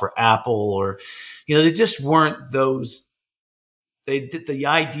Microsoft or Apple, or, they just weren't those. The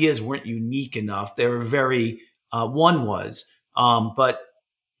ideas weren't unique enough. They were very, one was, but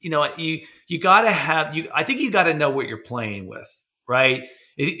you got to have you. I think you got to know what you're playing with, right?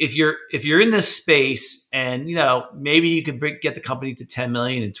 If you're in this space, and maybe you could get the company to 10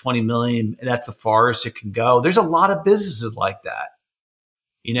 million and 20 million, and that's the farthest it can go. There's a lot of businesses like that,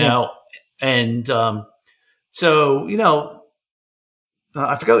 Yes. and so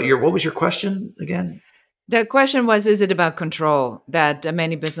I forgot what was your question again? The question was, is it about control that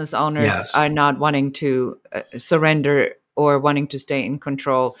many business owners Yes. are not wanting to surrender or wanting to stay in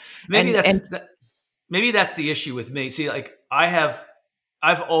control? Maybe And maybe that's the issue with me. See, like I've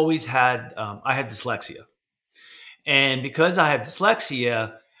always had, I have dyslexia, and because I have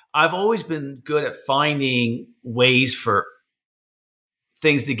dyslexia, I've always been good at finding ways for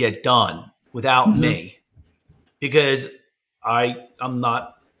things to get done without Mhm. me, because I'm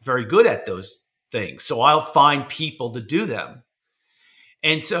not very good at those things. So I'll find people to do them.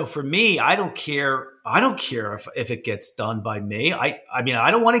 And so for me, I don't care. I don't care if it gets done by me. I mean,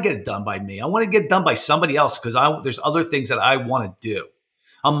 I don't want to get it done by me. I want to get it done by somebody else, because there's other things that I want to do.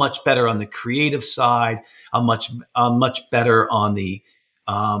 I'm much better on the creative side. I'm much better on the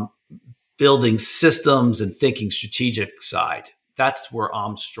um, building systems and thinking strategic side. That's where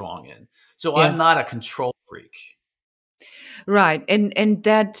I'm strong in. So Yeah. I'm not a control freak. Right. And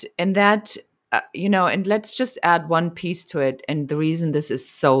that and let's just add one piece to it, and the reason this is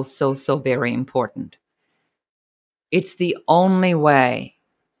so very important. It's the only way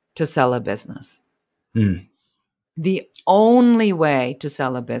to sell a business. Hmm. The only way to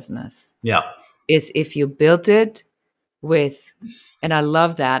sell a business Yeah. is if you built it with, and I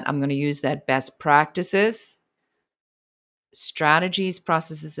love that, I'm going to use that, best practices, strategies,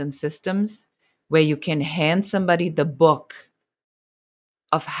 processes, and systems, where you can hand somebody the book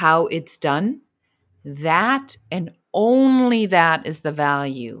of how it's done. That and only that is the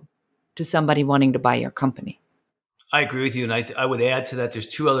value to somebody wanting to buy your company. I agree with you. And I would add to that, there's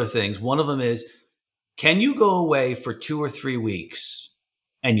two other things. One of them is, can you go away for 2 or 3 weeks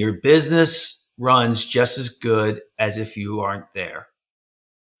and your business runs just as good as if you aren't there?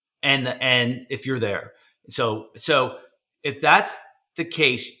 And if you're there. So if that's the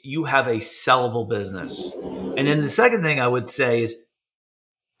case, you have a sellable business. And then the second thing I would say is,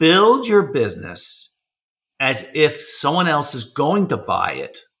 build your business as if someone else is going to buy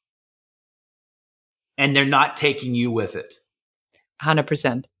it and they're not taking you with it.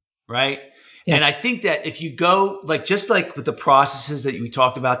 100%. Right. Yes. And I think that if you go, just like with the processes that we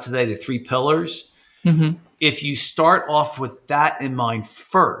talked about today, the 3 pillars, Mm-hmm. if you start off with that in mind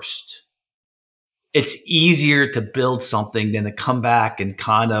first, it's easier to build something than to come back and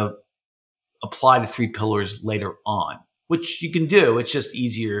kind of apply the 3 pillars later on, which you can do. It's just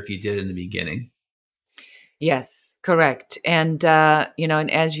easier if you did it in the beginning. Yes, correct. And and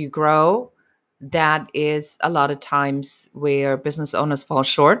as you grow, that is a lot of times where business owners fall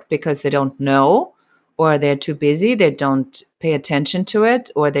short because they don't know, or they're too busy, they don't pay attention to it,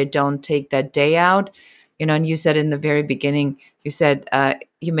 or they don't take that day out. And you said in the very beginning, you said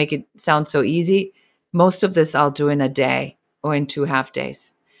you make it sound so easy. Most of this I'll do in a day or in 2 half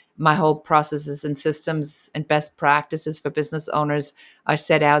days. My whole processes and systems and best practices for business owners are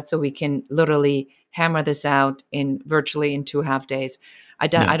set out so we can literally hammer this out virtually in 2 half days. I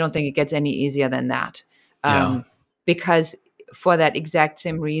don't think it gets any easier than that. Yeah. Because for that exact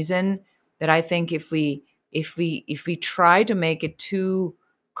same reason, that I think if we try to make it too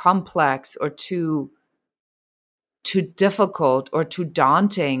complex or too difficult or too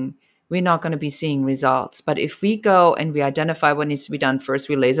daunting, we're not going to be seeing results. But if we go and we identify what needs to be done first,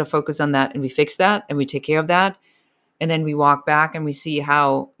 we laser focus on that and we fix that and we take care of that, and then we walk back and we see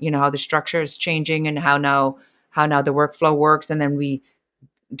how how the structure is changing and how now the workflow works, and then we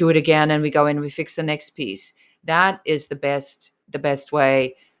do it again and we go in and we fix the next piece. That is the best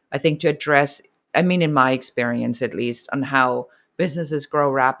way, I think, to address, I mean, in my experience at least, on how businesses grow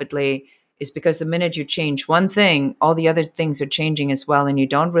rapidly, is because the minute you change one thing, all the other things are changing as well, and you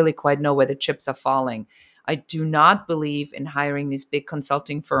don't really quite know where the chips are falling. I do not believe in hiring these big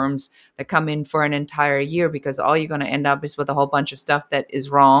consulting firms that come in for an entire year, because all you're going to end up is with a whole bunch of stuff that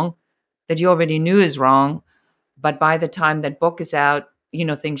is wrong, that you already knew is wrong. But by the time that book is out,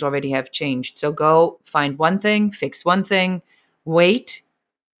 things already have changed. So go find one thing, fix one thing, wait,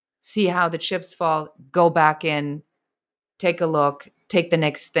 see how the chips fall, go back in, take a look, take the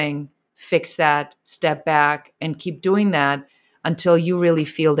next thing, fix that, step back, and keep doing that until you really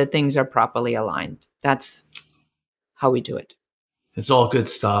feel that things are properly aligned. That's how we do it. It's all good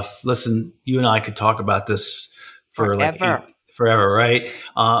stuff. Listen, you and I could talk about this for forever, right?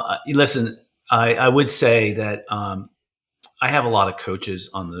 Listen, I would say that I have a lot of coaches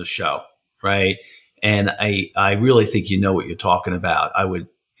on the show, right? And I really think you know what you're talking about. I would,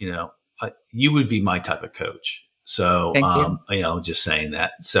 you would be my type of coach. So, just saying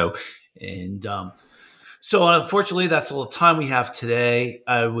that. So, so unfortunately, that's all the time we have today.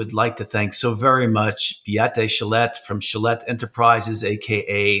 I would like to thank so very much Beate Shelett from Shelett Enterprises,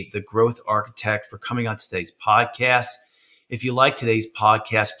 aka the Growth Architect, for coming on today's podcast. If you like today's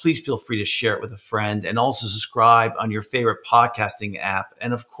podcast, please feel free to share it with a friend and also subscribe on your favorite podcasting app.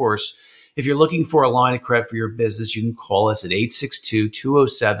 And of course, if you're looking for a line of credit for your business, you can call us at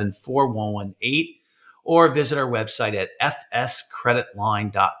 862-207-4118 or visit our website at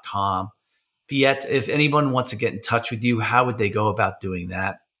fscreditline.com. Beate, if anyone wants to get in touch with you, how would they go about doing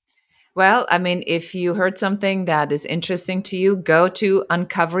that? Well, I mean, if you heard something that is interesting to you, go to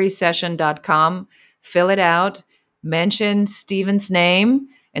uncoverysession.com, fill it out, mention Steven's name,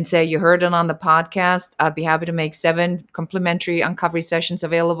 and say you heard it on the podcast. I'd be happy to make 7 complimentary uncovery sessions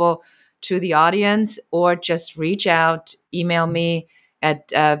available to the audience, or just reach out, email me at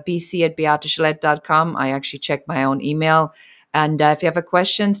bc@beateshelett.com. I actually check my own email. And if you have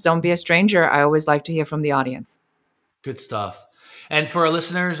questions, don't be a stranger. I always like to hear from the audience. Good stuff. And for our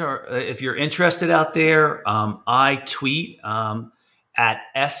listeners, or if you're interested out there, I tweet at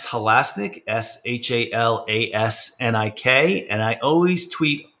shalasnik, SHALASNIK. And I always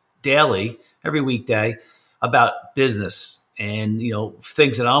tweet daily, every weekday, about business and,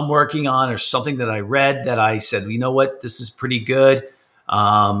 things that I'm working on or something that I read that I said, you know what, this is pretty good.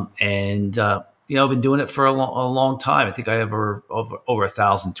 I've been doing it for a long time. I think I have over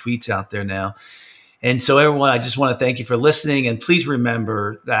 1,000 tweets out there now. And so everyone, I just want to thank you for listening. And please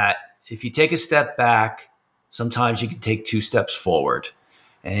remember that if you take a step back, sometimes you can take 2 steps forward.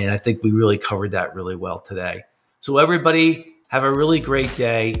 And I think we really covered that really well today. So everybody, have a really great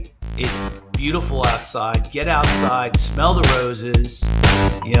day. It's beautiful outside. Get outside, smell the roses.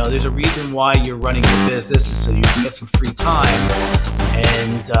 There's a reason why you're running your business is so you can get some free time.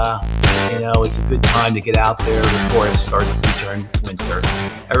 And, it's a good time to get out there before it starts to turn winter.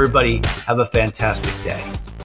 Everybody, have a fantastic day.